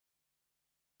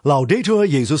Laudetur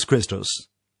Jesus Christus.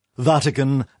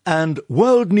 Vatican and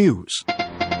World News.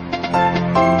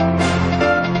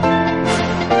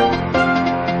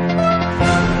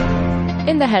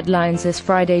 In the headlines this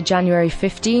Friday, January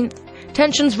 15th,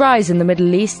 tensions rise in the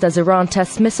Middle East as Iran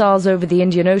tests missiles over the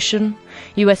Indian Ocean.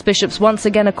 US bishops once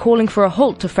again are calling for a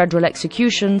halt to federal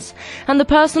executions, and the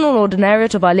Personal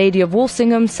Ordinariate of Our Lady of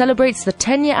Walsingham celebrates the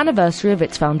 10-year anniversary of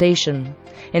its foundation.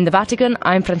 In the Vatican,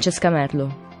 I'm Francesca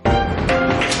Merlo.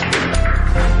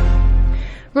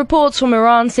 Reports from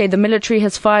Iran say the military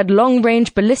has fired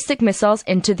long-range ballistic missiles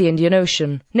into the Indian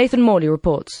Ocean. Nathan Morley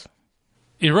reports.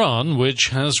 Iran, which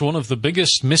has one of the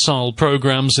biggest missile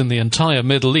programs in the entire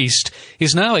Middle East,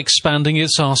 is now expanding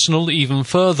its arsenal even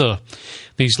further.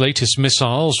 These latest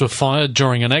missiles were fired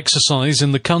during an exercise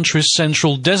in the country's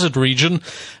central desert region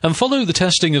and follow the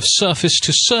testing of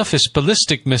surface-to-surface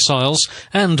ballistic missiles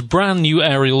and brand-new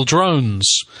aerial drones.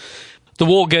 The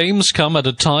war games come at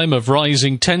a time of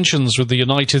rising tensions with the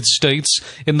United States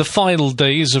in the final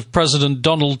days of President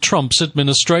Donald Trump's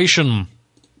administration.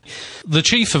 The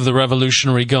chief of the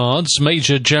Revolutionary Guards,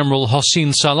 Major General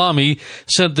Hossein Salami,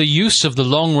 said the use of the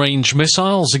long-range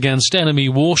missiles against enemy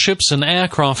warships and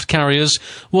aircraft carriers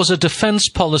was a defense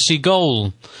policy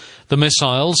goal. The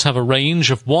missiles have a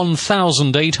range of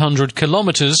 1,800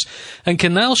 kilometers and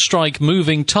can now strike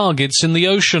moving targets in the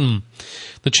ocean.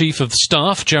 The Chief of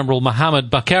Staff, General Mohammad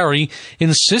Bagheri,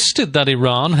 insisted that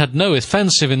Iran had no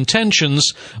offensive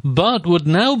intentions, but would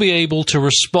now be able to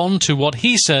respond to what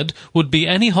he said would be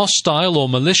any hostile or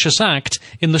malicious act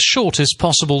in the shortest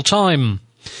possible time.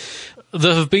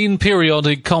 There have been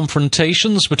periodic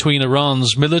confrontations between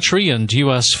Iran's military and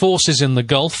US forces in the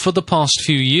Gulf for the past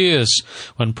few years,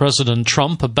 when President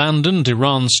Trump abandoned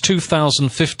Iran's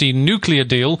 2015 nuclear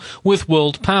deal with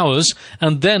world powers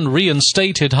and then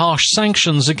reinstated harsh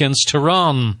sanctions against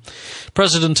Tehran.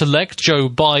 President-elect Joe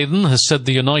Biden has said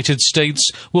the United States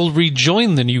will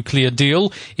rejoin the nuclear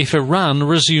deal if Iran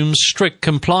resumes strict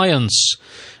compliance.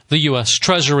 The US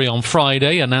Treasury on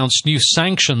Friday announced new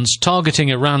sanctions targeting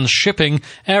Iran's shipping,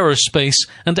 aerospace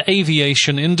and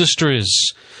aviation industries.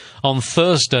 On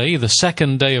Thursday, the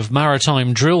second day of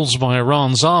maritime drills by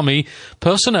Iran's army,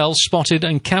 personnel spotted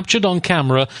and captured on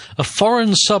camera a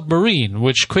foreign submarine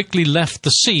which quickly left the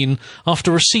scene after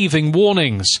receiving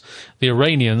warnings. The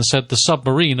Iranians said the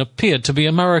submarine appeared to be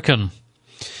American.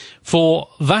 For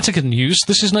Vatican News,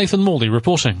 this is Nathan Morley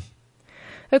reporting.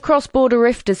 A cross-border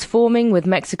rift is forming, with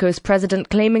Mexico's president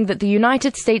claiming that the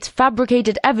United States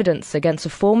fabricated evidence against a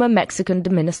former Mexican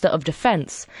Minister of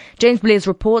Defense. James Blaze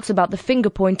reports about the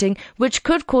finger-pointing, which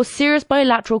could cause serious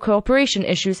bilateral cooperation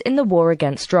issues in the war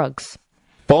against drugs.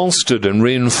 Bolstered and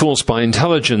reinforced by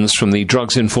intelligence from the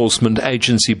Drugs Enforcement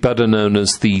Agency, better known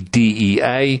as the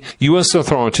DEA, U.S.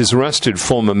 authorities arrested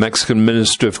former Mexican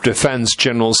Minister of Defense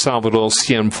General Salvador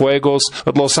Cienfuegos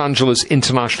at Los Angeles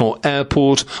International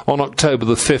Airport on October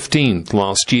the 15th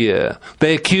last year.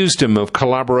 They accused him of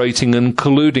collaborating and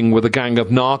colluding with a gang of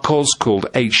narcos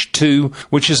called H2,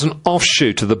 which is an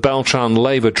offshoot of the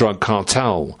Beltran-Leyva drug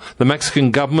cartel. The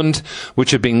Mexican government,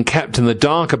 which had been kept in the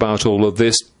dark about all of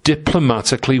this,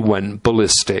 diplomatically went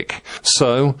ballistic.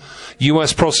 So,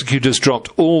 US prosecutors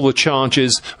dropped all the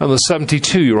charges and the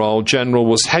 72-year-old general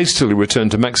was hastily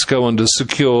returned to Mexico under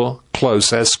secure,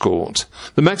 close escort.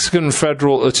 The Mexican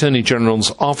Federal Attorney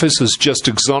General's office has just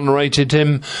exonerated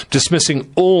him,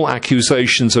 dismissing all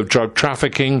accusations of drug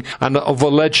trafficking and of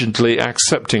allegedly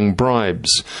accepting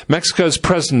bribes. Mexico's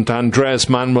President Andrés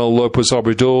Manuel López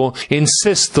Obrador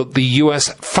insists that the US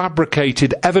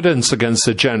fabricated evidence against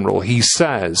the general. He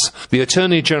says the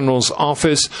Attorney General's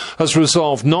office has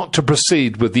resolved not to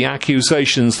proceed with the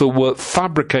accusations that were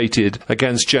fabricated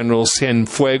against General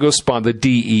Cienfuegos by the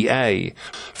DEA.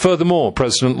 Furthermore,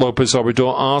 President López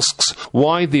Obrador asks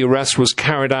why the arrest was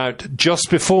carried out just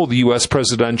before the US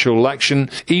presidential election,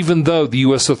 even though the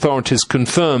US authorities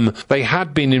confirm they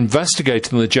had been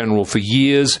investigating the general for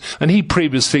years and he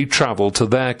previously traveled to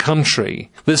their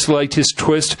country. This latest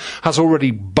twist has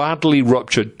already badly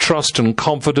ruptured trust and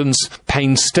confidence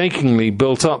painstakingly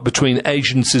built up between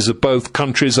agencies of both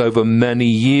countries over many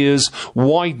years,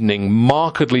 widening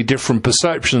markedly different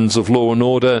perceptions of law and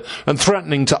order and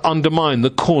threatening to undermine the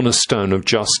cornerstone of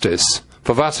justice.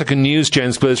 For Vatican News,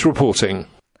 James Blaze reporting.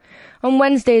 On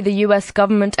Wednesday, the US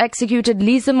government executed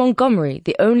Lisa Montgomery,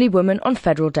 the only woman on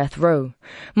federal death row.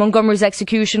 Montgomery's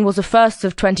execution was the first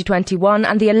of 2021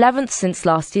 and the 11th since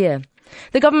last year.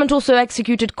 The government also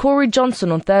executed Corey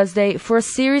Johnson on Thursday for a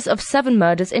series of 7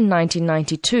 murders in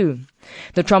 1992.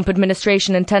 The Trump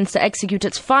administration intends to execute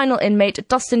its final inmate,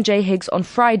 Dustin J. Higgs, on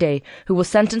Friday, who was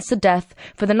sentenced to death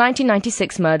for the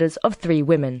 1996 murders of 3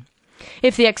 women.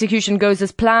 If the execution goes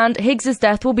as planned, Higgs's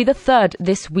death will be the third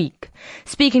this week.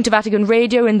 Speaking to Vatican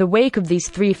Radio in the wake of these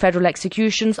 3 federal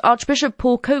executions, Archbishop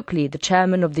Paul Coakley, the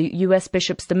chairman of the U.S.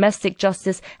 Bishops' Domestic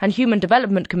Justice and Human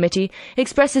Development Committee,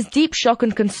 expresses deep shock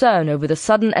and concern over the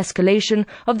sudden escalation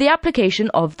of the application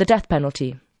of the death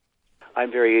penalty.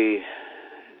 I'm very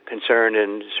concerned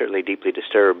and certainly deeply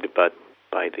disturbed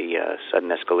by the sudden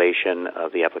escalation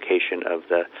of the application of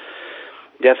the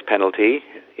death penalty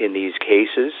in these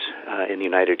cases in the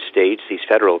United States, these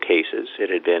federal cases. It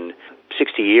had been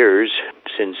 60 years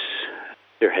since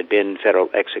there had been federal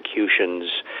executions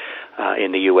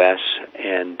in the U.S.,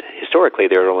 and historically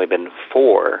there had only been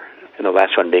 4, and the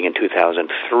last one being in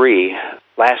 2003.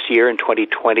 Last year, in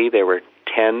 2020, there were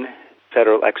 10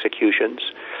 federal executions,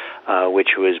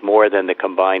 which was more than the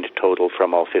combined total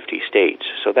from all 50 states.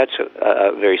 So that's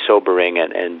a very sobering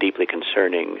and deeply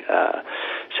concerning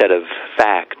set of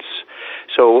facts.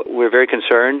 So we're very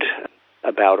concerned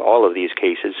about all of these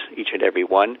cases, each and every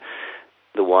one.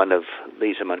 The one of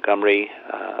Lisa Montgomery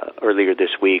earlier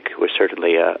this week was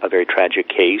certainly a very tragic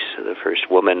case, the first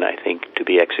woman, I think, to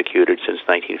be executed since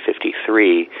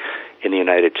 1953 in the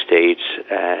United States.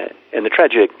 And the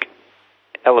tragic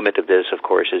element of this, of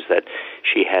course, is that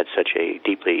she had such a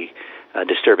deeply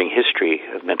disturbing history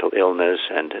of mental illness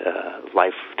and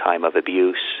lifetime of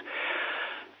abuse.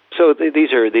 So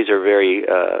these are very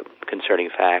concerning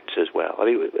facts as well. I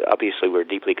mean, obviously, we're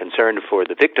deeply concerned for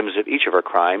the victims of each of her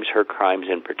crimes. Her crimes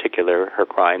in particular, her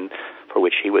crime for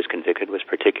which she was convicted was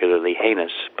particularly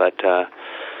heinous. But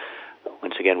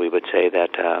once again, we would say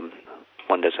that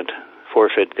one doesn't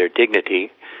forfeit their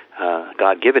dignity,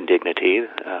 God-given dignity,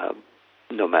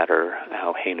 no matter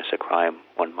how heinous a crime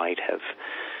one might have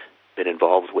been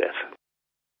involved with.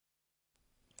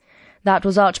 That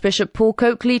was Archbishop Paul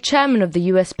Coakley, chairman of the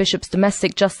U.S. Bishops'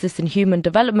 Domestic Justice and Human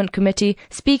Development Committee,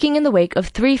 speaking in the wake of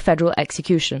 3 federal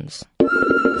executions.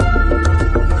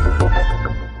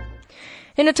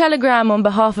 In a telegram on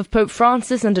behalf of Pope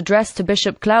Francis and addressed to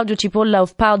Bishop Claudio Cipolla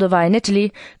of Padova in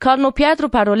Italy, Cardinal Pietro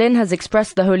Parolin has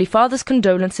expressed the Holy Father's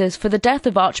condolences for the death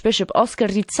of Archbishop Oscar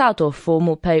Rizzato,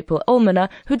 former papal almoner,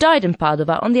 who died in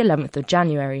Padova on the 11th of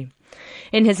January.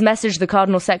 In his message, the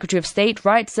Cardinal Secretary of State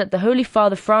writes that the Holy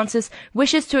Father Francis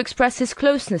wishes to express his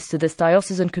closeness to this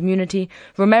diocesan community,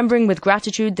 remembering with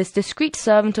gratitude this discreet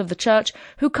servant of the Church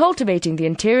who, cultivating the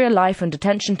interior life and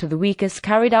attention to the weakest,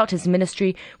 carried out his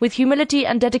ministry with humility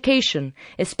and dedication,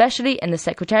 especially in the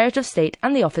Secretariat of State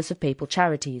and the Office of Papal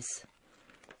Charities.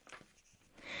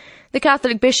 The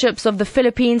Catholic bishops of the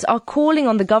Philippines are calling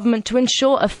on the government to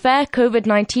ensure a fair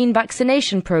COVID-19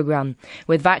 vaccination program,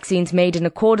 with vaccines made in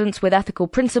accordance with ethical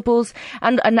principles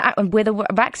and with a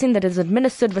vaccine that is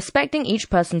administered respecting each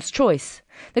person's choice.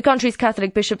 The country's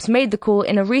Catholic bishops made the call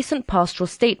in a recent pastoral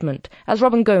statement, as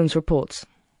Robin Gomes reports.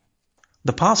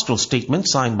 The pastoral statement,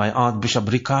 signed by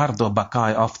Archbishop Ricardo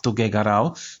Bacay of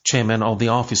Tuguegarao, chairman of the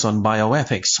Office on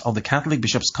Bioethics of the Catholic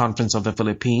Bishops' Conference of the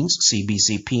Philippines,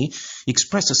 CBCP,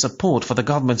 expresses support for the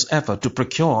government's effort to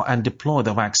procure and deploy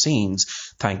the vaccines,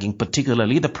 thanking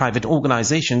particularly the private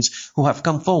organizations who have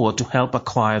come forward to help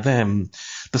acquire them.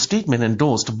 The statement,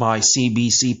 endorsed by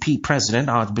CBCP President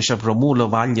Archbishop Romulo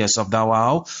Valles of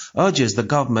Davao, urges the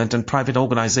government and private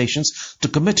organizations to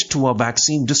commit to a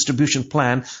vaccine distribution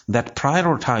plan that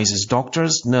prioritizes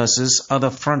doctors, nurses, other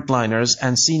frontliners,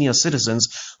 and senior citizens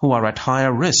who are at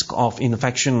higher risk of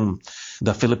infection.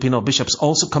 The Filipino bishops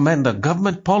also commend the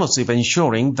government policy of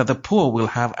ensuring that the poor will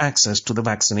have access to the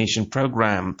vaccination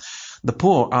program. The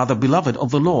poor are the beloved of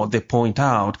the Lord, they point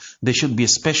out. They should be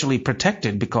especially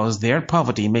protected because their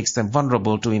poverty makes them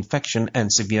vulnerable to infection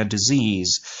and severe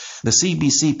disease. The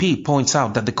CBCP points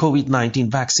out that the COVID-19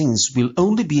 vaccines will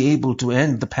only be able to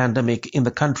end the pandemic in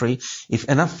the country if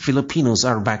enough Filipinos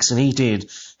are vaccinated.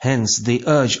 Hence, they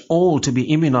urge all to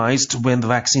be immunized when the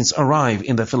vaccines arrive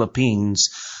in the Philippines.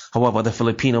 However, the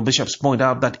Filipino bishops point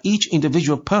out that each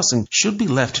individual person should be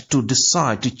left to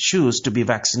decide to choose to be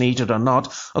vaccinated or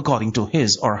not according to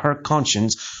his or her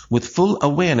conscience, with full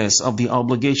awareness of the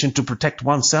obligation to protect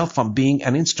oneself from being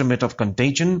an instrument of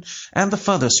contagion and the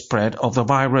further spread of the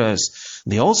virus.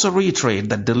 They also reiterate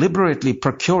that deliberately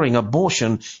procuring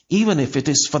abortion, even if it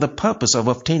is for the purpose of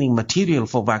obtaining material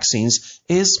for vaccines,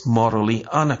 is morally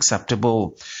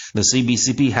unacceptable. The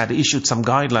CBCP had issued some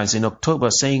guidelines in October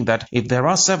saying that if there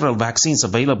are several vaccines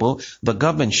available, the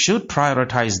government should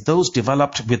prioritize those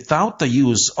developed without the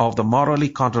use of the morally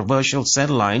controversial cell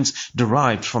lines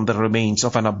derived from the remains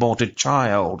of an aborted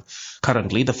child.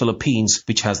 Currently, the Philippines,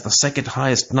 which has the second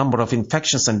highest number of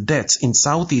infections and deaths in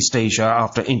Southeast Asia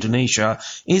after Indonesia,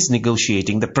 is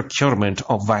negotiating the procurement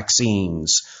of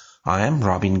vaccines. I am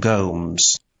Robin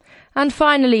Gomes. And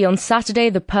finally, on Saturday,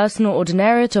 the personal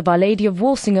ordinariate of Our Lady of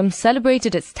Walsingham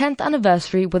celebrated its 10th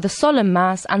anniversary with a solemn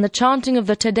mass and the chanting of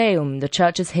the Te Deum, the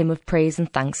Church's hymn of praise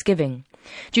and thanksgiving.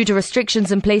 Due to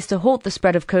restrictions in place to halt the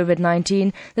spread of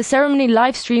COVID-19, the ceremony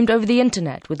live-streamed over the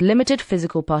internet with limited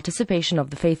physical participation of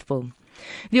the faithful.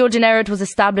 The ordinariate was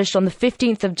established on the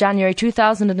 15th of January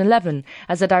 2011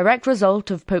 as a direct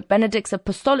result of Pope Benedict's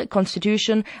apostolic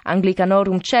constitution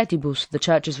Anglicanorum Cetibus, the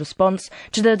Church's response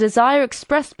to the desire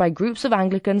expressed by groups of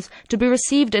Anglicans to be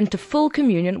received into full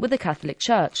communion with the Catholic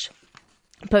Church.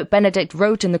 Pope Benedict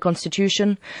wrote in the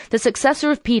Constitution, "The successor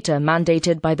of Peter,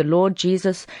 mandated by the Lord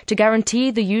Jesus to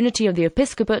guarantee the unity of the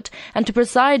episcopate and to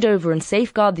preside over and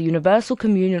safeguard the universal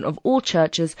communion of all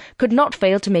churches, could not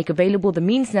fail to make available the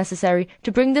means necessary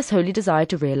to bring this holy desire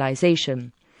to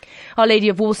realization." Our Lady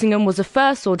of Walsingham was the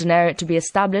first ordinariate to be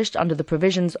established under the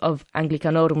provisions of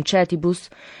Anglicanorum Cetibus,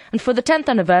 and for the 10th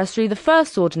anniversary, the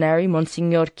first ordinary,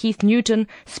 Monsignor Keith Newton,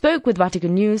 spoke with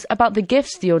Vatican News about the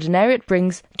gifts the ordinariate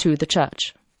brings to the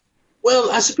Church.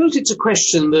 Well, I suppose it's a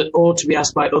question that ought to be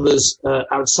asked by others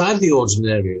outside the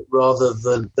ordinariate rather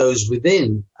than those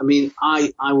within. I mean,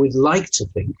 I would like to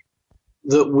think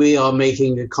that we are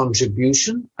making a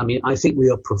contribution. I mean, I think we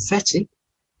are prophetic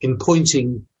in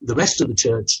pointing the rest of the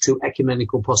Church to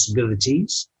ecumenical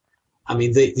possibilities. I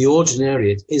mean, the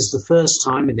ordinariate is the first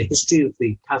time in the history of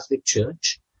the Catholic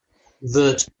Church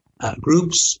that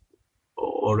groups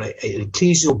or an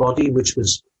ecclesial body which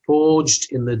was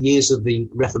forged in the years of the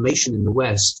Reformation in the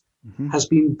West has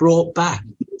been brought back,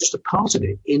 just a part of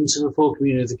it, into the full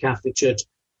communion of the Catholic Church,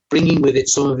 bringing with it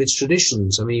some of its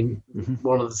traditions. I mean,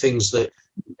 one of the things that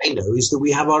they know is that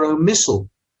we have our own missal,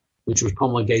 which was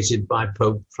promulgated by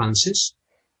Pope Francis.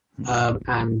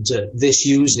 This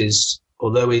uses,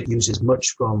 although it uses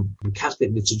much from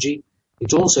Catholic liturgy,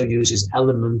 it also uses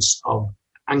elements of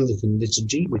Anglican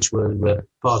liturgy, which were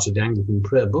part of the Anglican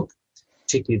prayer book,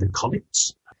 particularly the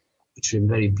collects, which are in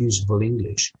very beautiful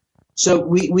English. So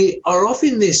we are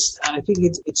often this, I think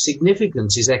its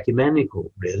significance is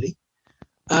ecumenical, really.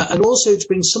 And also to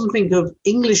bring something of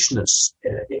Englishness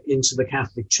into the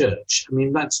Catholic Church. I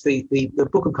mean, that's the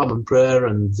Book of Common Prayer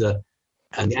and the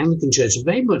Anglican Church are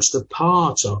very much the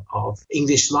part of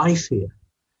English life here.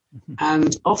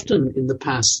 And often in the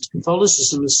past,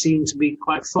 Catholicism is seen to be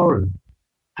quite foreign.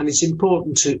 And it's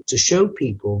important to show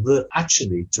people that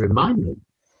actually, to remind them,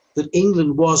 that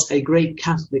England was a great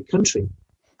Catholic country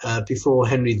before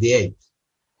Henry VIII.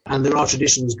 And there are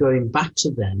traditions going back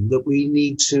to then that we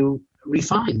need to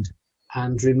refine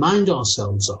and remind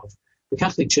ourselves of. The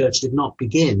Catholic Church did not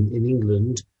begin in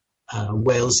England and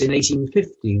Wales in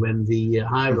 1850 when the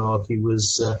hierarchy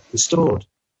was restored.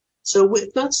 So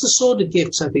that's the sort of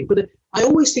gifts, I think. But I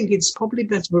always think it's probably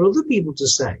better for other people to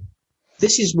say,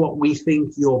 this is what we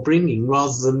think you're bringing,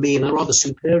 rather than me in a rather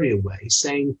superior way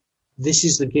saying, this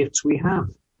is the gifts we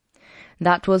have.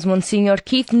 That was Monsignor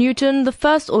Keith Newton, the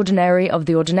first ordinary of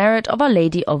the Ordinariate of Our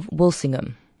Lady of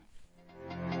Walsingham.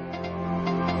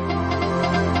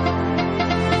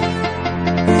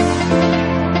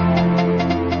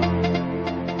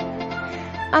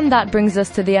 And that brings us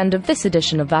to the end of this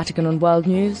edition of Vatican and World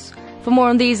News. For more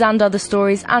on these and other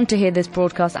stories, and to hear this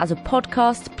broadcast as a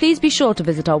podcast, please be sure to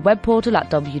visit our web portal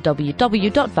at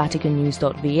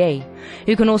www.vaticannews.va.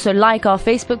 You can also like our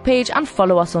Facebook page and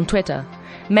follow us on Twitter.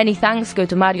 Many thanks go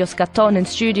to Mario Scatton in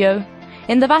studio.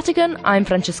 In the Vatican, I'm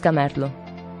Francesca Merlo.